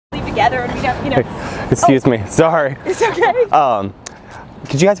together and we don't, you know. Excuse me, sorry. It's okay.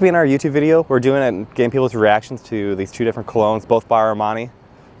 Could you guys be in our YouTube video? We're doing it and getting people's reactions to these two different colognes, both by Armani.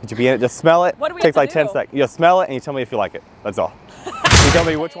 Could you be in it? Just smell it. What do we Takes have like to 10 do? seconds. You just smell it and you tell me if you like it. That's all. You tell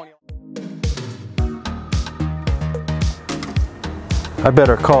me which one you I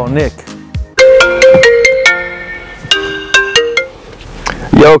better call Nick.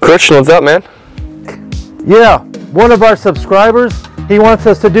 Yo, Christian, what's up, man? Yeah, one of our subscribers, he wants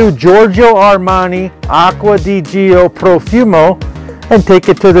us to do Giorgio Armani Acqua Di Gio Profumo and take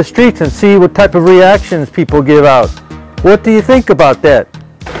it to the streets and see what type of reactions people give out. What do you think about that?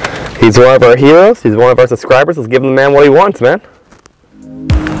 He's one of our heroes. He's one of our subscribers. Let's give the man what he wants, man.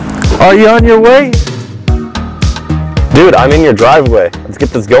 Are you on your way? Dude, I'm in your driveway. Let's get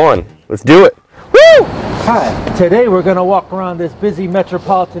this going. Let's do it. Woo! Hi, today we're going to walk around this busy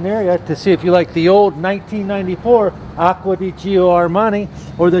metropolitan area to see if you like the old 1994 Acqua Di Gio Armani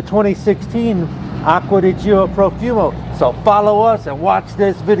or the 2016 Acqua Di Gio Profumo. So follow us and watch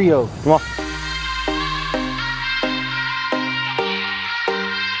this video. Come on.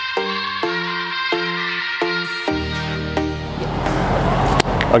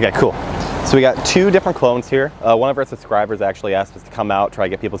 Okay, cool. So we got two different clones here. One of our subscribers actually asked us to come out, try to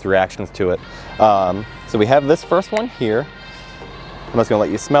get people's reactions to it. So we have this first one here. I'm just gonna let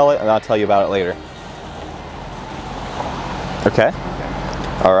you smell it and I'll tell you about it later. Okay.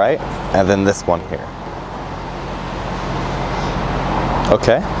 All right. And then this one here.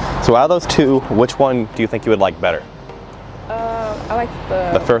 Okay. So out of those two, which one do you think you would like better? I like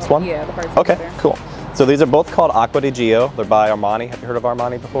The first one? Yeah, the first one. Okay, cool. So these are both called Acqua Di Gio. They're by Armani. Have you heard of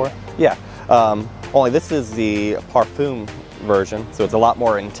Armani before? Yeah. Only this is the Perfume version, so it's a lot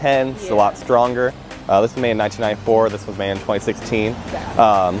more intense, a lot stronger. This was made in 1994. This was made in 2016.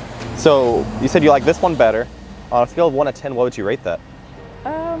 So you said you like this one better. On a scale of 1 to 10, what would you rate that?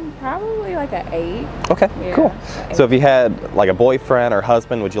 Probably like an 8. Okay, Yeah, cool. So if you had like a boyfriend or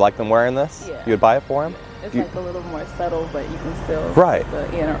husband, would you like them wearing this? Yeah. You would buy it for him? It's like a little more subtle, but you can still Right.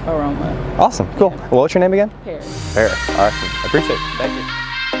 get the inner aroma. Awesome, cool. Yeah. Well, what's your name again? Paris. Paris. Awesome. I appreciate it. Thank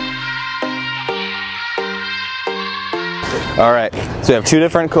you. All right, so we have two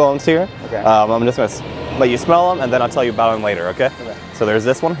different colognes here. Okay. I'm just gonna let you smell them and then I'll tell you about them later, okay? Okay. So there's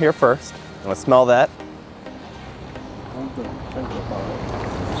this one here first. I'm gonna smell that.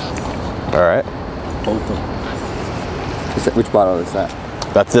 All right. Which bottle is that?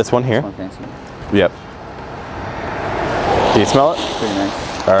 That's this one here. Okay, so Yep. Do you smell it? pretty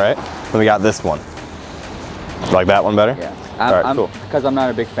nice. All right. Then we got this one. Like that one better? Yeah. All right, cool. Because I'm not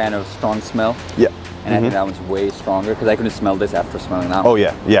a big fan of strong smell, Yep. and I think that one's way stronger because I couldn't smell this after smelling that one. Oh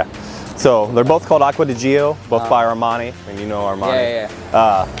yeah, yeah. So they're both called Acqua Di Gio, both by Armani, and you know Armani.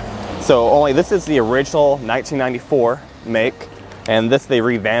 Yeah. So only this is the original 1994 make, and this they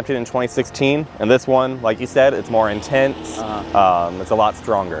revamped it in 2016. And this one, like you said, it's more intense. It's a lot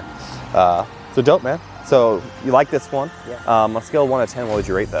stronger. So dope, man. So you like this one? Yeah. On a scale of 1 to 10, what would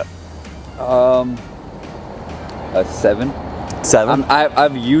you rate that? A 7. 7?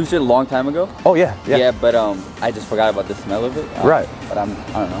 I've used it a long time ago. Oh yeah, yeah. Yeah, but I just forgot about the smell of it. Right. But I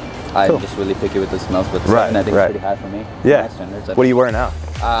don't know. I'm just really picky with the smells, but the Right, 7 I think right. is pretty high for me. Yeah. My standards. What do you wear now?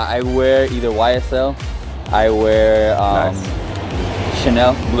 I wear either YSL. I wear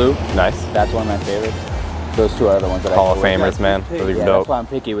Chanel Blue. Nice. That's one of my favorites. Those two are the ones that Hall I of wear. Famers, man. Those are Yeah, dope. that's why I'm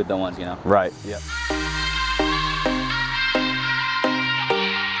picky with the ones, you know. Right. Yeah.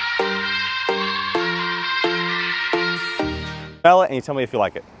 Smell it and you tell me if you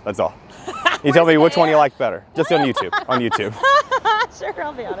like it. That's all. You tell me which one you like better. Just on YouTube. On YouTube. Sure,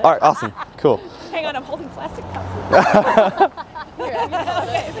 I'll be on it. All right. Awesome. Cool. Hang on, I'm holding plastic cups. Okay,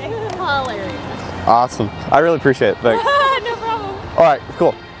 thanks. Hilarious. Awesome. I really appreciate it. Thanks. No problem. All right.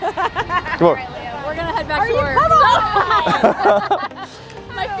 Cool. Come on. We're gonna head back to work.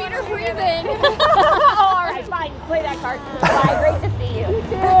 My feet are freezing. Oh, all right, fine. Play that card. Bye. Great to see you. You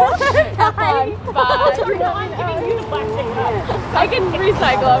too. Bye. Bye. No, I'm giving you the plastic cup. I can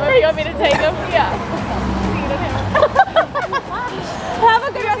recycle them if you want me to take them. Yeah. Have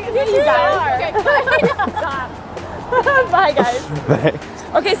a good rest of the day, you guys. Okay, stop. Bye, guys.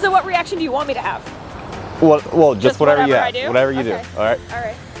 Thanks. Okay, so what reaction do you want me to have? Well, just whatever you whatever I have. do? Whatever you do. Okay. All right. All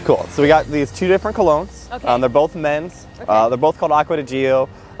right. Cool. So we got these two different colognes. Okay. They're both men's. Okay. They're both called Acqua Di Gio.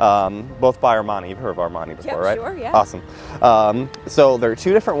 Both by Armani. You've heard of Armani before, Yep, right? sure, yeah. Awesome. So there are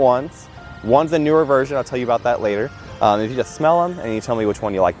two different ones. One's a newer version. I'll tell you about that later. If you just smell them and you tell me which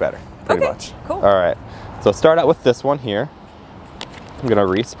one you like better, pretty Okay, much. cool. All right. So start out with this one here. I'm gonna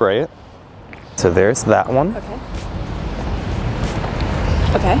respray it. So there's that one. Okay.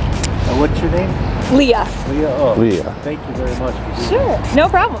 Okay. What's your name? Leah. Leah. Oh, Leah. thank you very much for doing Sure. No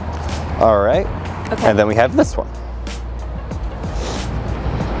problem. All right. Okay. And then we have this one.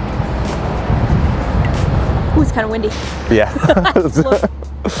 Ooh, it's kind of windy. Yeah.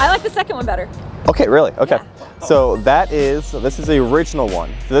 I like the second one better. Okay, really? Okay. Yeah. So this is the original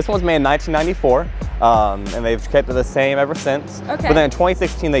one. So this one was made in 1994, and they've kept it the same ever since. Okay. But then in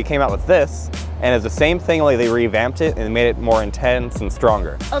 2016, they came out with this, and it's the same thing, only they revamped it and made it more intense and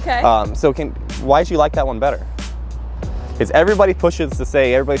stronger. Okay. Why did you like that one better? Because everybody pushes to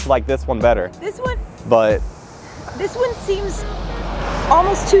say everybody should like this one better. This one seems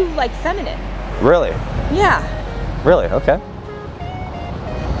almost too like feminine. Really? Yeah. Really? Okay.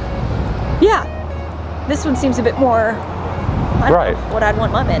 Yeah. This one seems a bit more, I don't know what I'd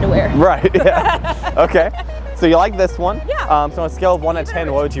want my man to wear. Right, yeah. Okay. So you like this one? Yeah. So on a scale of 1 to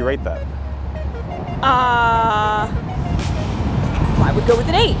 10, what would you rate that? I would go with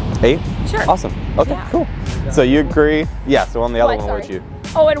an 8. 8? Sure. Awesome. Okay, Yeah. cool. So you agree? Yeah, so on the other one, what would you?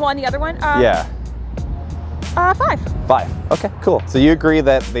 Oh, and on the other one? Yeah. 5. 5. Okay, cool. So you agree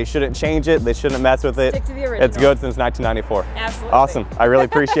that they shouldn't change it, they shouldn't mess with it. Stick to the original. It's good since 1994. Absolutely. Awesome. I really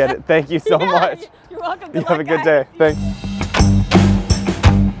appreciate it. Thank you so much. You're welcome. You have a good day. Thanks.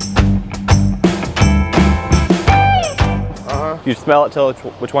 You smell it, tell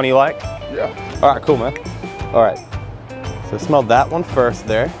which one you like? Yeah. All right, cool, man. All right. So smell that one first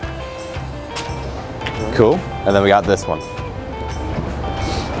there. Cool. And then we got this one.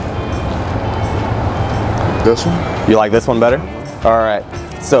 This one? You like this one better? All right.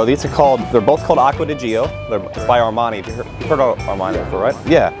 So these are they're both called Acqua Di Gio. It's by Armani. You've heard of Armani before, right?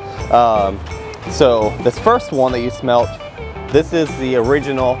 Yeah. So this first one that you smelled, this is the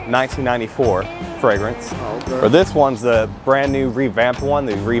original 1994 fragrance. Oh, okay. Or this one's the brand new revamped one.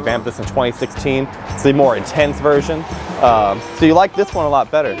 They revamped this in 2016. It's the more intense version. So you like this one a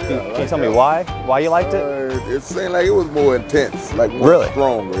lot better. Can you tell me why? Why you liked it? It seemed like it was more intense, like more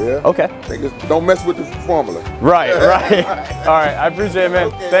stronger, yeah? Okay. I think don't mess with the formula. Right, right. All right, I appreciate it, man.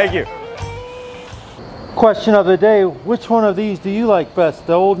 Okay. Thank you. Question of the day, which one of these do you like best?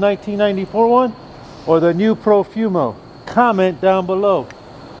 The old 1994 one or the new Profumo? Comment down below.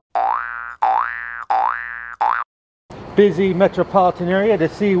 Busy metropolitan area to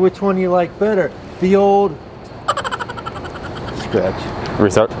see which one you like better. The old scratch.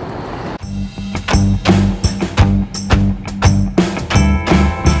 Restart.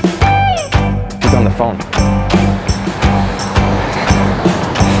 He's on the phone.